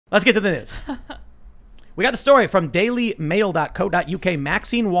Let's get to the news. We got the story from dailymail.co.uk.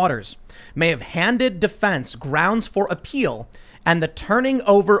 Maxine Waters may have handed defense grounds for appeal and the turning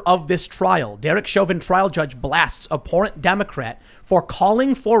over of this trial. Derek Chauvin trial judge blasts abhorrent Democrat for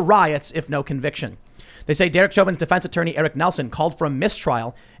calling for riots if no conviction. They say Derek Chauvin's defense attorney, Eric Nelson, called for a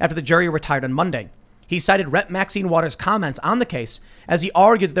mistrial after the jury retired on Monday. He cited Rep. Maxine Waters' comments on the case as he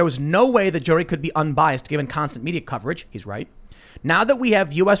argued that there was no way the jury could be unbiased given constant media coverage. He's right. Now that we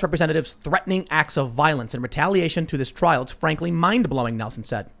have U.S. representatives threatening acts of violence in retaliation to this trial, it's frankly mind-blowing, Nelson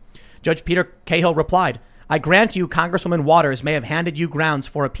said. Judge Peter Cahill replied, I grant you Congresswoman Waters may have handed you grounds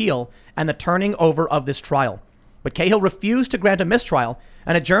for appeal and the turning over of this trial. But Cahill refused to grant a mistrial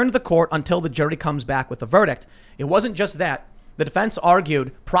and adjourned the court until the jury comes back with a verdict. It wasn't just that. The defense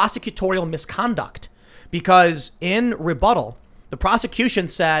argued prosecutorial misconduct because in rebuttal, the prosecution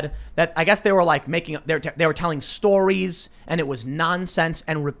said that I guess they were like making up, they were telling stories and it was nonsense,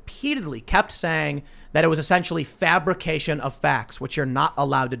 and repeatedly kept saying that it was essentially fabrication of facts, which you're not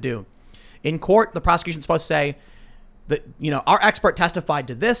allowed to do. In court, the prosecution's supposed to say that, our expert testified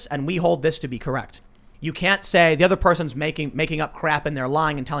to this and we hold this to be correct. You can't say the other person's making up crap and they're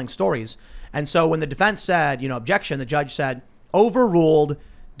lying and telling stories. And so when the defense said, objection, the judge said, overruled,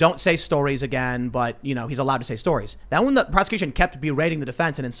 don't say stories again, but, he's allowed to say stories. Then when the prosecution kept berating the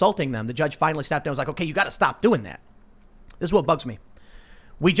defense and insulting them, the judge finally stepped in and was like, okay, you got to stop doing that. This is what bugs me.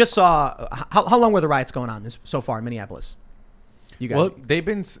 We just saw, how long were the riots going on so far in Minneapolis? You guys? Well, they've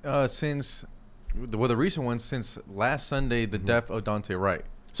been since, the recent ones since last Sunday, the death of Daunte Wright.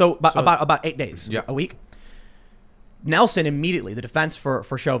 So about 8 days, yeah. A week. Nelson immediately, the defense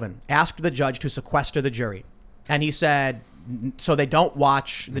for Chauvin, asked the judge to sequester the jury. And he said, so they don't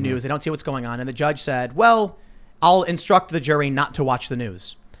watch the news, they don't see what's going on. And the judge said, well, I'll instruct the jury not to watch the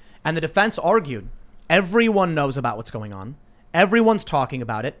news. And the defense argued, everyone knows about what's going on. Everyone's talking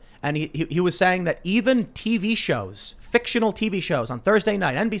about it. And he was saying that even TV shows, fictional TV shows on Thursday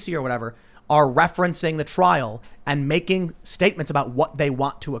night, NBC or whatever, are referencing the trial and making statements about what they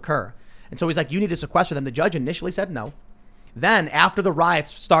want to occur. And so he's like, you need to sequester them. The judge initially said no. Then after the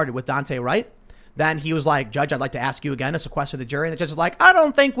riots started with Daunte Wright, then he was like, Judge, I'd like to ask you again to sequester the jury. And the judge is like, I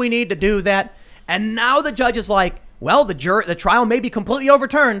don't think we need to do that. And now the judge is like, well, the trial may be completely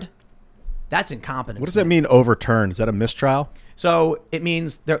overturned. That's incompetence. What does that mean, overturned? Is that a mistrial? So it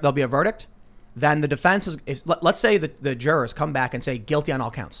means there'll be a verdict. Then the defense is, let's say the jurors come back and say guilty on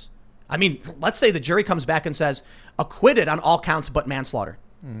all counts. I mean, let's say the jury comes back and says acquitted on all counts but manslaughter.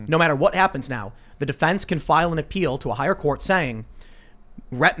 No matter what happens now, the defense can file an appeal to a higher court saying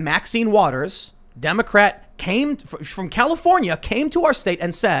Rep. Maxine Waters, Democrat, came from California, came to our state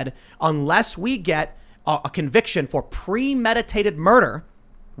and said, unless we get a conviction for premeditated murder,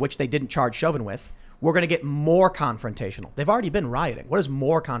 which they didn't charge Chauvin with, we're going to get more confrontational. They've already been rioting. What does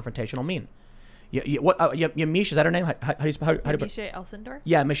more confrontational mean? Yamiche, is that her name? How do you spell? Yamiche Elsendor?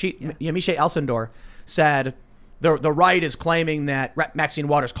 Yeah, Yamiche Elsendor said the right is claiming that Rep. Maxine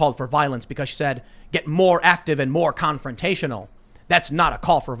Waters called for violence because she said, get more active and more confrontational. That's not a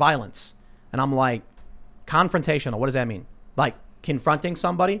call for violence. And I'm like, confrontational, what does that mean? Like confronting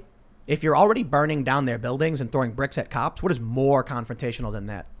somebody? If you're already burning down their buildings and throwing bricks at cops, what is more confrontational than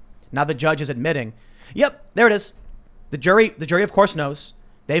that? Now the judge is admitting, yep, there it is. The jury, of course, knows.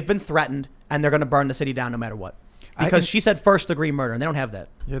 They've been threatened and they're going to burn the city down no matter what. Because she said first degree murder and they don't have that.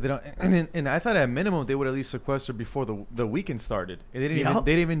 Yeah, they don't. And I thought at minimum they would at least sequester before the weekend started. And they didn't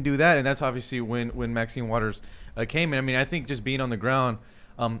even do that. And that's obviously when Maxine Waters came in. I mean, I think just being on the ground,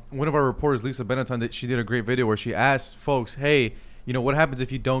 one of our reporters, Lisa Benetton, she did a great video where she asked folks, hey, what happens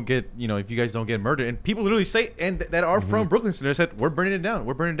if you don't get, if you guys don't get murdered? And people literally say, and that are from Brooklyn Center, said, we're burning it down.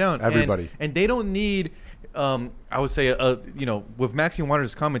 We're burning it down. Everybody. And they don't need, I would say, with Maxine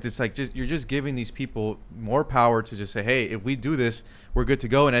Waters' comments, it's like you're just giving these people more power to just say, hey, if we do this, we're good to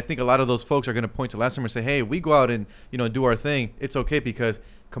go. And I think a lot of those folks are going to point to last summer and say, hey, if we go out and, do our thing, it's okay because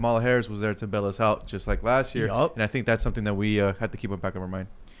Kamala Harris was there to bail us out just like last year. Yep. And I think that's something that we have to keep in the back of our mind.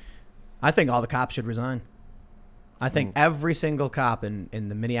 I think all the cops should resign. I think every single cop in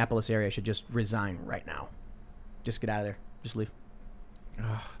the Minneapolis area should just resign right now. Just get out of there. Just leave.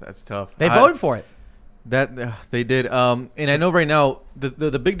 Oh, that's tough. They voted for it. That they did. And I know right now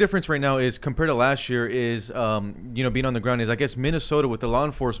the big difference right now is compared to last year is being on the ground is I guess Minnesota with the law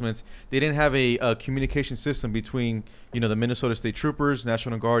enforcement, they didn't have a communication system between the Minnesota State Troopers,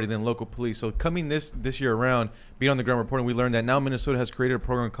 National Guard, and then local police. So coming this year around, being on the ground reporting, we learned that now Minnesota has created a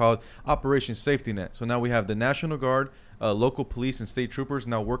program called Operation Safety Net. So now we have the National Guard, local police, and state troopers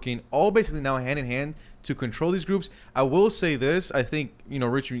now working all basically now hand in hand to control these groups. I will say this: I think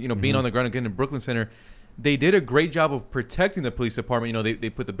Rich, being on the ground again in Brooklyn Center. they did a great job of protecting the police department. You know, they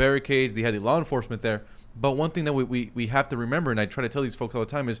put the barricades, they had the law enforcement there. But one thing that we have to remember, and I try to tell these folks all the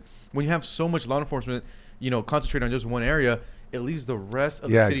time, is when you have so much law enforcement, you know, concentrated on just one area, it leaves the rest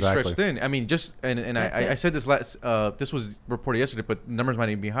of the city stretched thin. I mean, just and I said this this was reported yesterday, but numbers might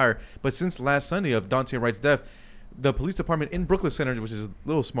even be higher. But since last Sunday of Daunte Wright's death, the police department in Brooklyn Center, which is a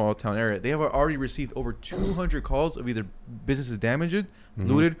little small town area, they have already received over 200 calls of either businesses damaged,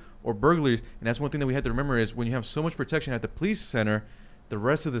 looted, or burglaries. And that's one thing that we have to remember is when you have so much protection at the police center, the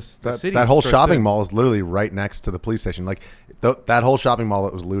rest of the city. That whole shopping mall is literally right next to the police station. Like that whole shopping mall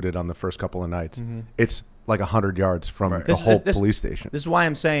that was looted on the first couple of nights, it's like 100 yards from the whole police station. This is why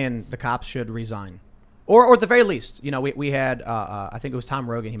I'm saying the cops should resign. Or at the very least, you know, we had, I think it was Tom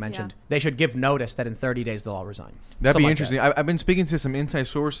Rogan, he mentioned, they should give notice that in 30 days they'll all resign. That'd be interesting. I've been speaking to some inside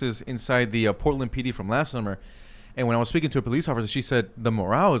sources inside the Portland PD from last summer. And when I was speaking to a police officer, she said the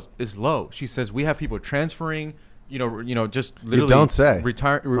morale is low. She says we have people transferring, you know, just literally. You don't say.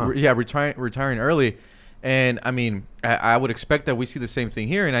 Retiring early. And I mean, I would expect that we see the same thing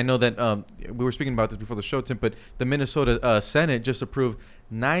here. And I know that we were speaking about this before the show, Tim, but the Minnesota Senate just approved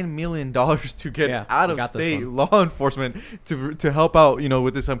 $9 million to get out of state law enforcement to help out, you know,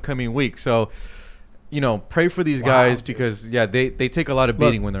 with this upcoming week. So, you know, pray for these guys because they take a lot of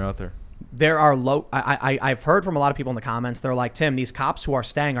beating when they're out there. There are I've heard from a lot of people in the comments. They're like, Tim, these cops who are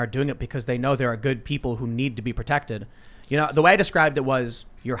staying are doing it because they know there are good people who need to be protected. You know, the way I described it was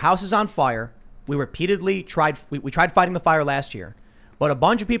your house is on fire. We repeatedly tried fighting the fire last year, but a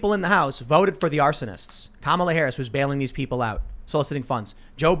bunch of people in the House voted for the arsonists. Kamala Harris, who's bailing these people out, soliciting funds.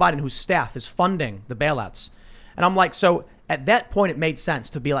 Joe Biden, whose staff is funding the bailouts. And I'm like, so at that point, it made sense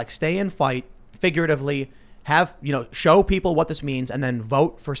to be like, stay and fight figuratively, have, you know, show people what this means, and then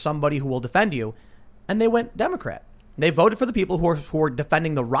vote for somebody who will defend you. And they went Democrat. They voted for the people who are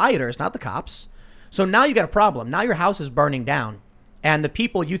defending the rioters, not the cops. So now you got a problem. Now your house is burning down. And the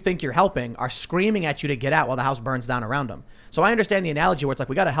people you think you're helping are screaming at you to get out while the house burns down around them. So I understand the analogy where it's like,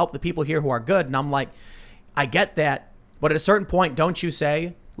 we got to help the people here who are good. And I'm like, I get that. But at a certain point, don't you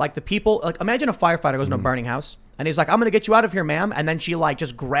say, like the people, like imagine a firefighter goes into a burning house and he's like, I'm going to get you out of here, ma'am. And then she like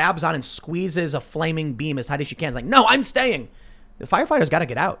just grabs on and squeezes a flaming beam as tight as she can. It's like, no, I'm staying. The firefighter's got to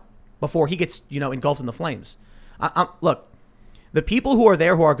get out before he gets, you know, engulfed in the flames. Look, the people who are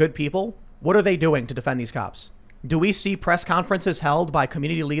there who are good people, what are they doing to defend these cops? Do we see press conferences held by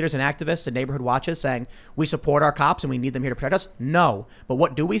community leaders and activists and neighborhood watches saying we support our cops and we need them here to protect us? No. But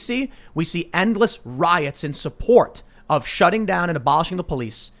what do we see? We see endless riots in support of shutting down and abolishing the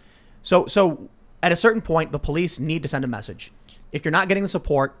police. So at a certain point, the police need to send a message. If you're not getting the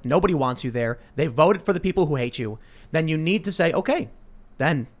support, nobody wants you there. They voted for the people who hate you. Then you need to say, okay,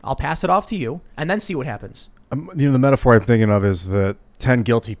 then I'll pass it off to you and then see what happens. You know, the metaphor I'm thinking of is that 10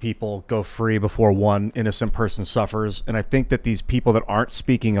 guilty people go free before one innocent person suffers. And I think that these people that aren't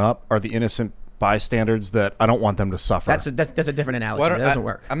speaking up are the innocent bystanders that I don't want them to suffer. That's a different analogy. That doesn't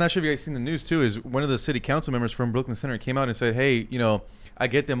work. I'm not sure if you guys seen the news too, is one of the city council members from Brooklyn Center came out and said, hey, you know, I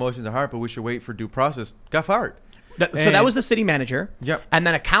get the emotions are hard, but we should wait for due process. Got fired. So that was the city manager. Yep. And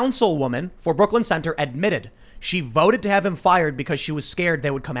then a councilwoman for Brooklyn Center admitted she voted to have him fired because she was scared they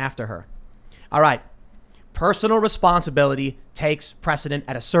would come after her. All right. Personal responsibility takes precedent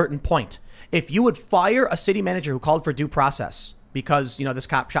at a certain point. If you would fire a city manager who called for due process because, you know, this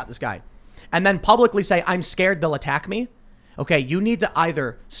cop shot this guy and then publicly say, I'm scared they'll attack me. Okay, you need to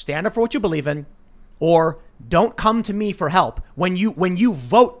either stand up for what you believe in or don't come to me for help when you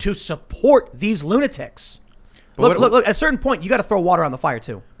vote to support these lunatics. Look, at a certain point, you got to throw water on the fire,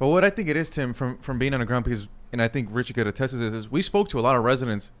 too. But what I think it is, Tim, from being on the ground, because, and I think Richie could attest to this, is we spoke to a lot of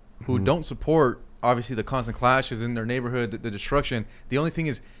residents who don't support, obviously, the constant clashes in their neighborhood, the destruction. The only thing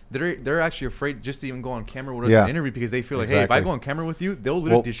is they're actually afraid just to even go on camera with us in an interview because they feel like, hey, if I go on camera with you, they'll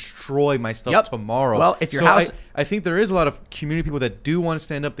literally destroy my stuff tomorrow. Well, if your house... I think there is a lot of community people that do want to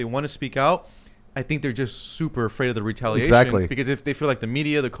stand up. They want to speak out. I think they're just super afraid of the retaliation. Exactly. Because if they feel like the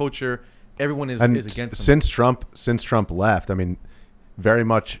media, the culture, everyone is against them. Since Trump left, I mean, very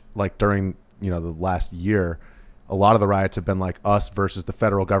much like during, you know, the last year, a lot of the riots have been like us versus the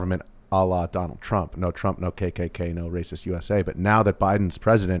federal government, a la Donald Trump. No Trump, no KKK, no racist USA. But now that Biden's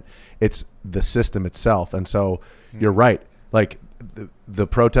president, it's the system itself. And so you're right. Like the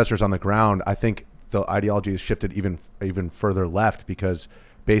protesters on the ground, I think the ideology has shifted even further left because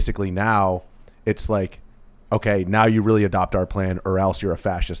basically now it's like, okay, now you really adopt our plan or else you're a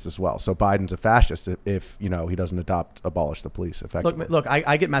fascist as well. So Biden's a fascist if you know, he doesn't abolish the police effectively. Look,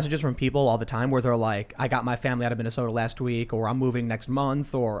 I get messages from people all the time where they're like, I got my family out of Minnesota last week, or I'm moving next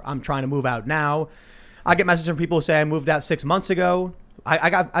month, or I'm trying to move out now. I get messages from people who say I moved out 6 months ago.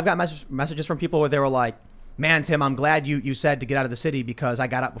 I've got messages from people where they were like, Man, Tim, I'm glad you said to get out of the city because I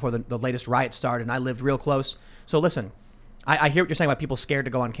got out before the latest riot started and I lived real close. So listen, I hear what you're saying about people scared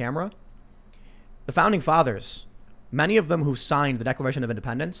to go on camera. The founding fathers, many of them who signed the Declaration of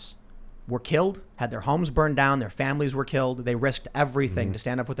Independence were killed, had their homes burned down, their families were killed. They risked everything to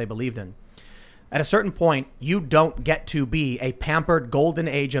stand up for what they believed in. At a certain point, you don't get to be a pampered golden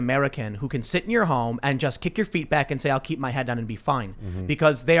age American who can sit in your home and just kick your feet back and say, I'll keep my head down and be fine.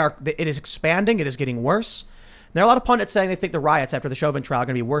 Because it is expanding. It is getting worse. There are a lot of pundits saying they think the riots after the Chauvin trial are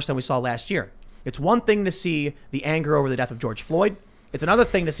going to be worse than we saw last year. It's one thing to see the anger over the death of George Floyd. It's another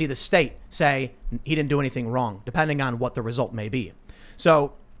thing to see the state say he didn't do anything wrong, depending on what the result may be.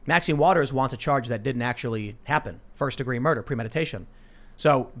 So Maxine Waters wants a charge that didn't actually happen. First-degree murder, premeditation.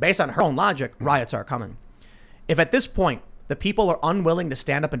 So based on her own logic, riots are coming. If at this point the people are unwilling to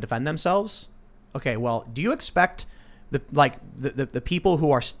stand up and defend themselves, okay, well, do you expect the people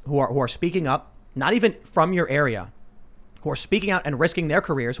who are speaking up, not even from your area, who are speaking out and risking their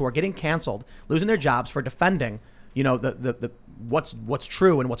careers, who are getting canceled, losing their jobs for defending, what's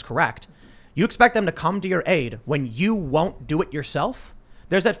true and what's correct? You expect them to come to your aid when you won't do it yourself?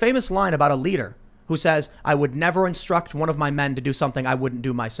 There's that famous line about a leader who says, I would never instruct one of my men to do something I wouldn't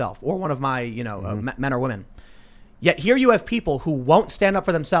do myself, or one of my, men or women. Yet here you have people who won't stand up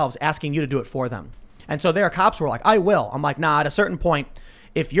for themselves asking you to do it for them. And so there are cops who are like, I will. I'm like, nah, at a certain point,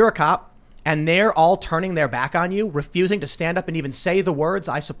 if you're a cop and they're all turning their back on you, refusing to stand up and even say the words,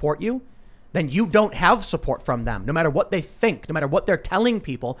 I support you, then you don't have support from them. No matter what they think, no matter what they're telling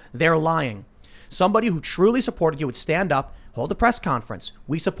people, they're lying. Somebody who truly supported you would stand up, hold a press conference.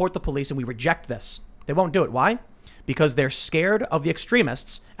 We support the police and we reject this. They won't do it. Why? Because they're scared of the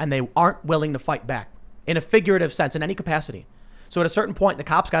extremists and they aren't willing to fight back in a figurative sense, in any capacity. So at a certain point, the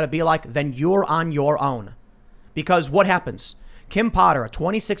cops got to be like, then you're on your own. Because what happens? Kim Potter, a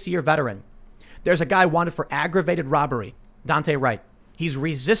 26-year veteran. There's a guy wanted for aggravated robbery, Dante Wright. He's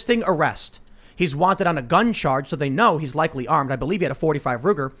resisting arrest. He's wanted on a gun charge, so they know he's likely armed. I believe he had a .45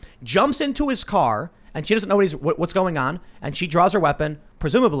 Ruger. Jumps into his car, and she doesn't know what's going on, and she draws her weapon.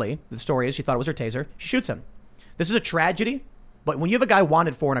 Presumably, the story is she thought it was her taser. She shoots him. This is a tragedy, but when you have a guy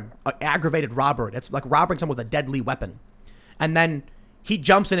wanted for an aggravated robbery, it's like robbing someone with a deadly weapon, and then he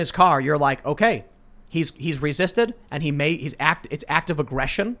jumps in his car, you're like, okay, he's resisted, and it's active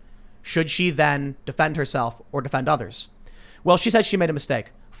aggression. Should she then defend herself or defend others? Well, she said she made a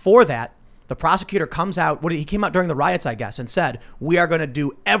mistake. For that, the prosecutor comes out, he came out during the riots, I guess, and said, we are going to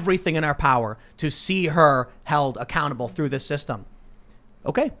do everything in our power to see her held accountable through this system.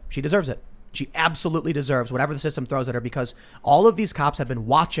 Okay, she deserves it. She absolutely deserves whatever the system throws at her, because all of these cops have been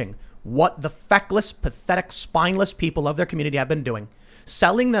watching what the feckless, pathetic, spineless people of their community have been doing,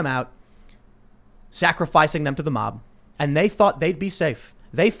 selling them out, sacrificing them to the mob, and they thought they'd be safe.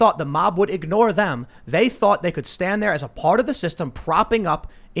 They thought the mob would ignore them. They thought they could stand there as a part of the system, propping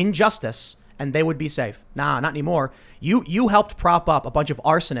up injustice, and they would be safe. Nah, not anymore. You helped prop up a bunch of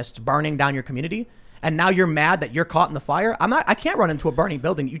arsonists burning down your community, and now you're mad that you're caught in the fire? I can't run into a burning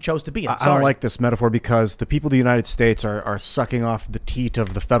building that you chose to be in. I don't like this metaphor, because the people of the United States are sucking off the teat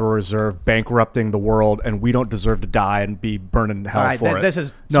of the Federal Reserve, bankrupting the world, and we don't deserve to die and be burned in hell for it. This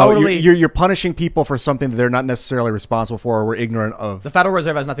is totally... You're punishing people for something that they're not necessarily responsible for, or we're ignorant of. The Federal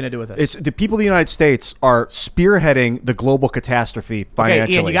Reserve has nothing to do with this. It's the people of the United States are spearheading the global catastrophe financially.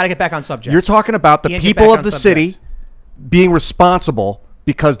 Okay, Ian, you got to get back on subject. You're talking about the people of the city being responsible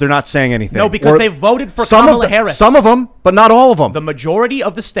because they're not saying anything. No, because they voted for Kamala Harris. Some of them, but not all of them. The majority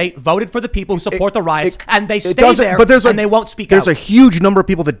of the state voted for the people who support the riots, and they stay there, and they won't speak out. There's a huge number of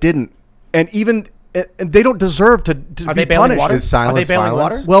people that didn't, and even they don't deserve to be punished. Water? Is silence Are they bailing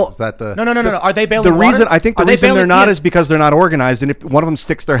violence? water? Well, is that the... No. Are they bailing water? I think the reason they're not is because they're not organized, and if one of them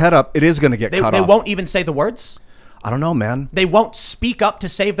sticks their head up, it is going to get cut off. They won't even say the words? I don't know, man. They won't speak up to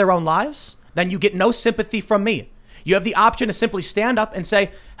save their own lives? Then you get no sympathy from me. You have the option to simply stand up and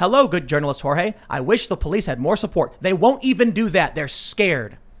say, hello, good journalist Jorge. I wish the police had more support. They won't even do that. They're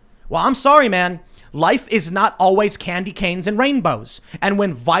scared. Well, I'm sorry, man. Life is not always candy canes and rainbows. And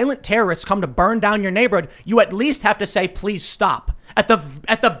when violent terrorists come to burn down your neighborhood, you at least have to say, please stop. At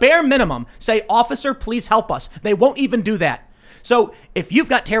the bare minimum, say, officer, please help us. They won't even do that. So if you've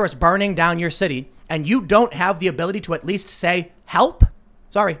got terrorists burning down your city and you don't have the ability to at least say, help,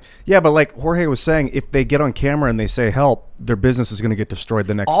 sorry. Yeah, but like Jorge was saying, if they get on camera and they say help, their business is going to get destroyed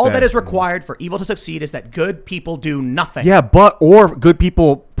the next day. All that is required for evil to succeed is that good people do nothing. Yeah, or good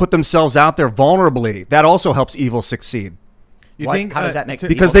people put themselves out there vulnerably. That also helps evil succeed. You think? How does that make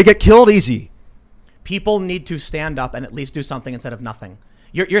Because evil? they get killed easy. People need to stand up and at least do something instead of nothing.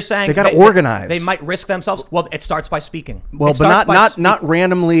 You're saying They gotta organize. They might risk themselves. Well, it starts by speaking. Well, but not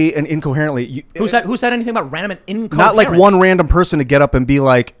randomly and incoherently. Who said anything about random and incoherent? Not like one random person to get up and be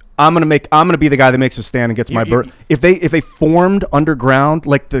like, I'm gonna be the guy that makes a stand and gets my bird. If they formed underground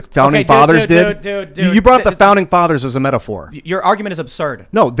like the founding fathers did, you brought up the founding fathers as a metaphor. Your argument is absurd.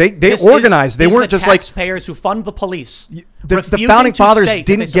 No, they organized. They weren't just like taxpayers who fund the police. The founding fathers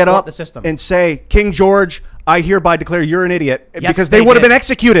didn't get up and say, King George, I hereby declare you're an idiot, because they would have been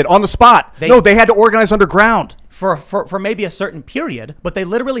executed on the spot. No, they had to organize underground. For maybe a certain period, but they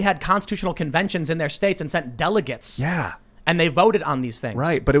literally had constitutional conventions in their states and sent delegates. Yeah. And they voted on these things.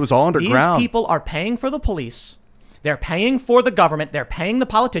 Right, but it was all underground. These people are paying for the police. They're paying for the government. They're paying the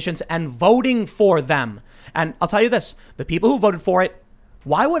politicians and voting for them. And I'll tell you this, the people who voted for it,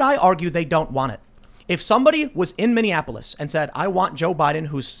 why would I argue they don't want it? If somebody was in Minneapolis and said, I want Joe Biden,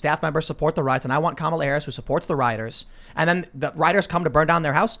 whose staff members support the riots, and I want Kamala Harris, who supports the rioters, and then the rioters come to burn down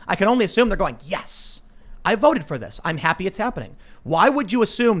their house, I can only assume they're going, yes, I voted for this. I'm happy it's happening. Why would you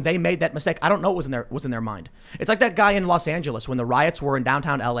assume they made that mistake? I don't know what was in their mind. It's like that guy in Los Angeles when the riots were in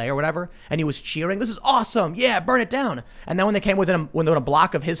downtown LA or whatever, and he was cheering, this is awesome, yeah, burn it down. And then when they came within a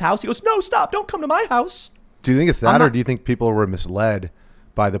block of his house, he goes, no, stop, don't come to my house. Do you think it's that, or do you think people were misled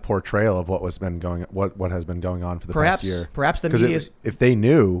by the portrayal of what has been going on for the past year? Perhaps the media if they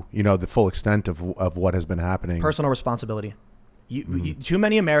knew, the full extent of what has been happening. Personal responsibility. Too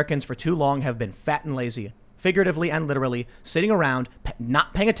many Americans for too long have been fat and lazy, figuratively and literally, sitting around,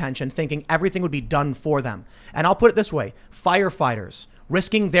 not paying attention, thinking everything would be done for them. And I'll put it this way, firefighters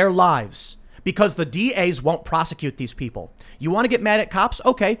risking their lives because the DAs won't prosecute these people. You want to get mad at cops?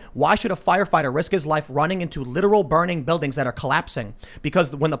 Okay, why should a firefighter risk his life running into literal burning buildings that are collapsing?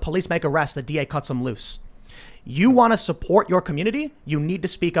 Because when the police make arrests, the DA cuts them loose. You want to support your community, you need to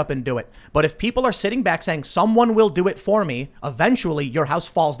speak up and do it. But if people are sitting back saying, someone will do it for me, eventually your house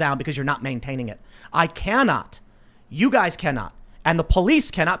falls down because you're not maintaining it. I cannot. You guys cannot. And the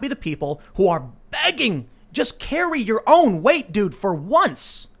police cannot be the people who are begging, just carry your own weight, dude, for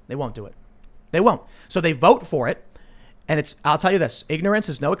once. They won't do it. They won't. So they vote for it. And I'll tell you this, ignorance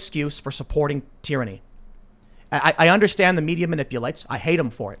is no excuse for supporting tyranny. I understand the media manipulates. I hate them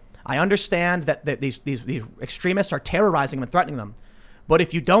for it. I understand that these extremists are terrorizing them and threatening them. But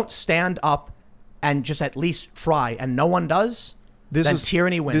if you don't stand up and just at least try, and no one does, then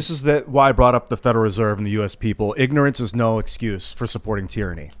tyranny wins. This is why I brought up the Federal Reserve and the U.S. people. Ignorance is no excuse for supporting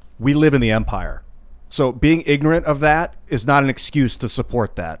tyranny. We live in the empire. So being ignorant of that is not an excuse to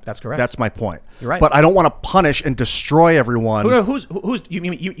support that. That's correct. That's my point. You're right. But I don't want to punish and destroy everyone. You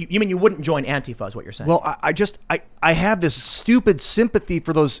mean you wouldn't join Antifa is what you're saying? Well, I have this stupid sympathy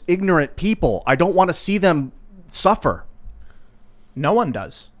for those ignorant people. I don't want to see them suffer. No one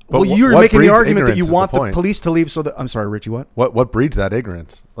does. Well, you're making the argument that you want the police to leave so that... I'm sorry, Richie, what? What breeds that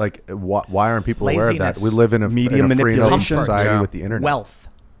ignorance? Like, why aren't people aware of that? We live in a media free manipulation society with the internet. Wealth.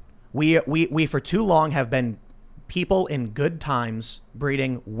 We for too long have been people in good times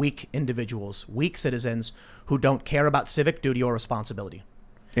breeding weak individuals, weak citizens who don't care about civic duty or responsibility.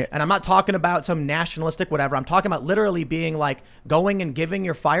 Yeah. And I'm not talking about some nationalistic whatever. I'm talking about literally being like going and giving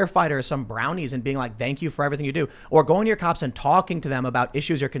your firefighters some brownies and being like, thank you for everything you do. Or going to your cops and talking to them about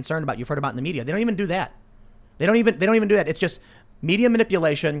issues you're concerned about, you've heard about in the media. They don't even do that. They don't even do that. It's just media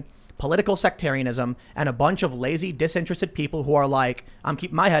manipulation, political sectarianism, and a bunch of lazy, disinterested people who are like, I'm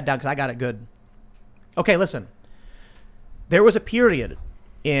keeping my head down because I got it good. Okay, listen. There was a period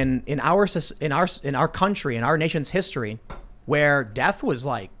in our country, in our nation's history, where death was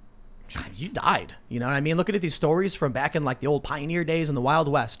like, you died. You know what I mean? Looking at these stories from back in like the old pioneer days in the Wild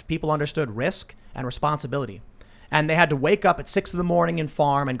West, people understood risk and responsibility. And they had to wake up at 6 a.m. and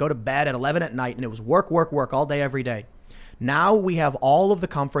farm and go to bed at 11 at night. And it was work, work, work all day, every day. Now we have all of the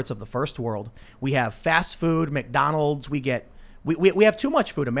comforts of the first world. We have fast food, McDonald's. We have too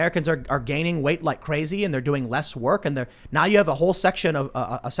much food. Americans are gaining weight like crazy, and they're doing less work. And now you have a whole section of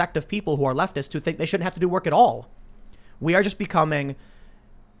a sect of people who are leftists who think they shouldn't have to do work at all. We are just becoming,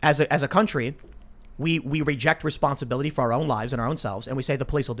 as a country, we reject responsibility for our own lives and our own selves, and we say the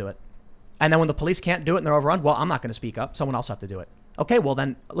police will do it. And then when the police can't do it and they're overrun, well, I'm not going to speak up. Someone else will have to do it. Okay, well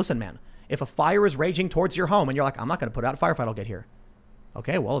then, listen, man. If a fire is raging towards your home and you're like, I'm not going to put it out, a firefighter will get here.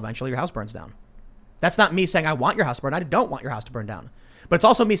 Okay, well, eventually your house burns down. That's not me saying I want your house to burn. I don't want your house to burn down. But it's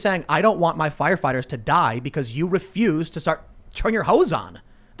also me saying I don't want my firefighters to die because you refuse to turn your hose on.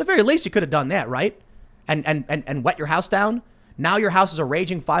 At the very least, you could have done that, right? And wet your house down. Now your house is a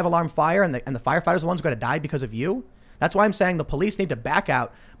raging 5-alarm fire and the firefighters are the ones who are going to die because of you. That's why I'm saying the police need to back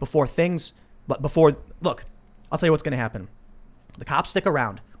out look, I'll tell you what's going to happen. The cops stick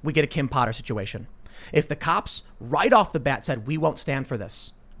around. We get a Kim Potter situation. If the cops right off the bat said, we won't stand for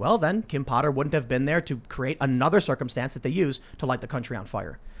this, well, then Kim Potter wouldn't have been there to create another circumstance that they use to light the country on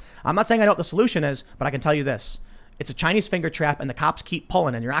fire. I'm not saying I know what the solution is, but I can tell you this. It's a Chinese finger trap, and the cops keep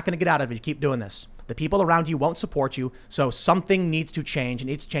pulling, and you're not going to get out of it if you keep doing this. The people around you won't support you, so something needs to change. It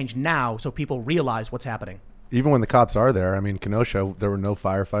needs to change now so people realize what's happening. Even when the cops are there, I mean, Kenosha, there were no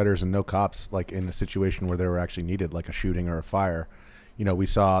firefighters and no cops like in a situation where they were actually needed, like a shooting or a fire. You know, we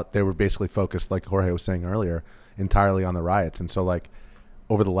saw they were basically focused, like Jorge was saying earlier, entirely on the riots. And so, like,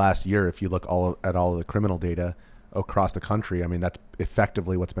 over the last year, if you look at all of the criminal data across the country, I mean, that's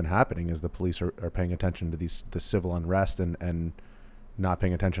effectively what's been happening is the police are paying attention to the civil unrest and not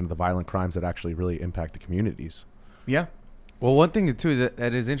paying attention to the violent crimes that actually really impact the communities. Yeah. Well, one thing too is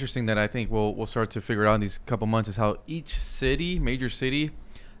that is interesting that I think we'll start to figure out in these couple months is how each city, major city,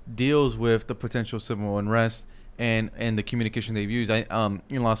 deals with the potential civil unrest and the communication they've used.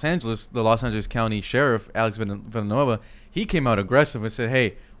 In Los Angeles, the Los Angeles County Sheriff Alex Villanueva, he came out aggressive and said,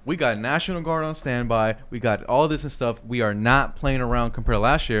 "Hey, we got National Guard on standby. We got all this and stuff. We are not playing around compared to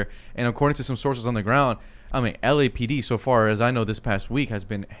last year." And according to some sources on the ground, I mean, LAPD so far as I know this past week has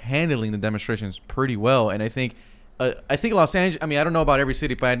been handling the demonstrations pretty well. And I think Los Angeles, I mean, I don't know about every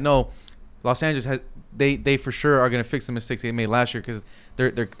city, but I know Los Angeles has, they for sure are going to fix the mistakes they made last year because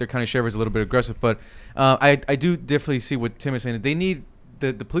their county sheriff is a little bit aggressive. But I do definitely see what Tim is saying. They need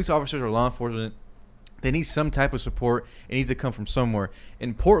the police officers or law enforcement. They need some type of support. It needs to come from somewhere.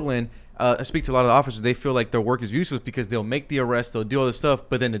 In Portland, I speak to a lot of the officers. They feel like their work is useless because they'll make the arrest, they'll do all this stuff,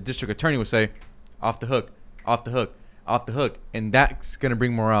 but then the district attorney will say, off the hook, off the hook, off the hook. And that's going to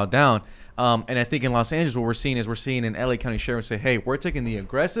bring morale down. And I think in Los Angeles, what we're seeing an LA County Sheriff say, hey, we're taking the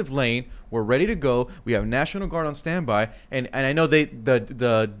aggressive lane. We're ready to go. We have National Guard on standby. And I know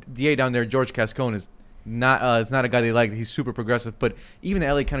the DA down there, George Cascone, is not it's not a guy they like. He's super progressive. But even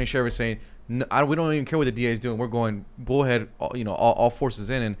the LA County Sheriff is saying, no, we don't even care what the DA is doing. We're going bullhead, all forces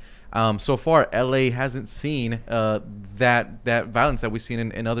in. And so far, LA hasn't seen that violence that we've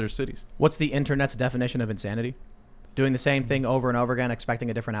seen in other cities. What's the internet's definition of insanity? Doing the same thing over and over again, expecting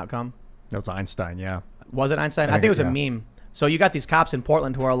a different outcome? That was Einstein, yeah. Was it Einstein? I think it was a meme. So you got these cops in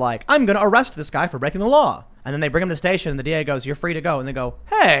Portland who are like, I'm going to arrest this guy for breaking the law. And then they bring him to the station and the DA goes, you're free to go. And they go,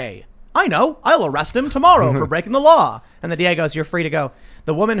 hey, I know, I'll arrest him tomorrow for breaking the law. And the DA goes, you're free to go.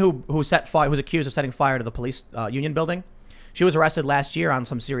 The woman who set fire, who was accused of setting fire to the police union building, she was arrested last year on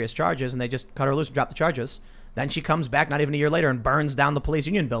some serious charges, and they just cut her loose and dropped the charges. Then she comes back not even a year later and burns down the police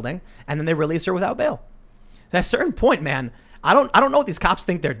union building, and then they release her without bail. At a certain point, man, I don't know what these cops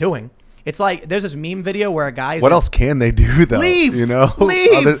think they're doing. It's like there's this meme video where a guy's what else can they do though? Leave,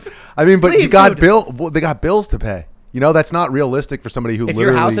 leave. I mean, but leave, you got they got bills to pay. That's not realistic for somebody who. If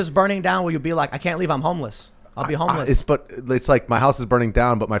your house is burning down, will you be like, I can't leave, I'm homeless. I'll be homeless. It's like my house is burning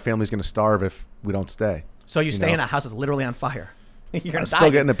down, but my family's going to starve if we don't stay. So you stay in a house that's literally on fire. You're gonna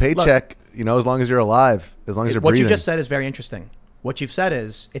still getting a paycheck. Look, as long as you're alive, as long as you're breathing. What you just said is very interesting. What you've said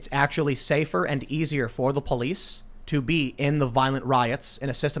is it's actually safer and easier for the police to be in the violent riots in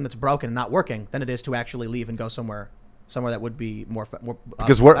a system that's broken and not working than it is to actually leave and go somewhere that would be more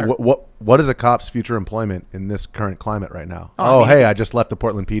because what is a cop's future employment in this current climate right now? Hey, I just left the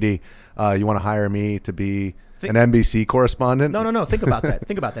Portland PD. You want to hire me to be an NBC correspondent? No. Think about that.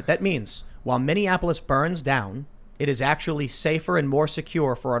 Think about that. That means while Minneapolis burns down, it is actually safer and more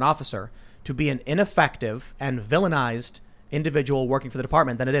secure for an officer to be an ineffective and villainized individual working for the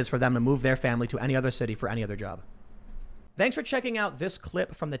department than it is for them to move their family to any other city for any other job. Thanks for checking out this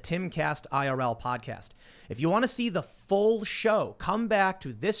clip from the Timcast IRL podcast. If you want to see the full show, come back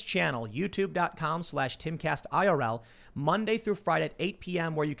to this channel, youtube.com/TimcastIRL, Monday through Friday at 8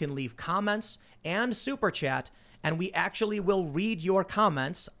 p.m., where you can leave comments and super chat, and we actually will read your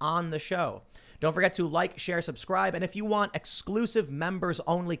comments on the show. Don't forget to like, share, subscribe, and if you want exclusive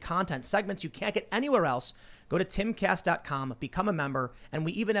members-only content, segments you can't get anywhere else, go to timcast.com, become a member, and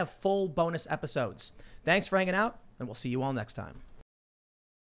we even have full bonus episodes. Thanks for hanging out, and we'll see you all next time.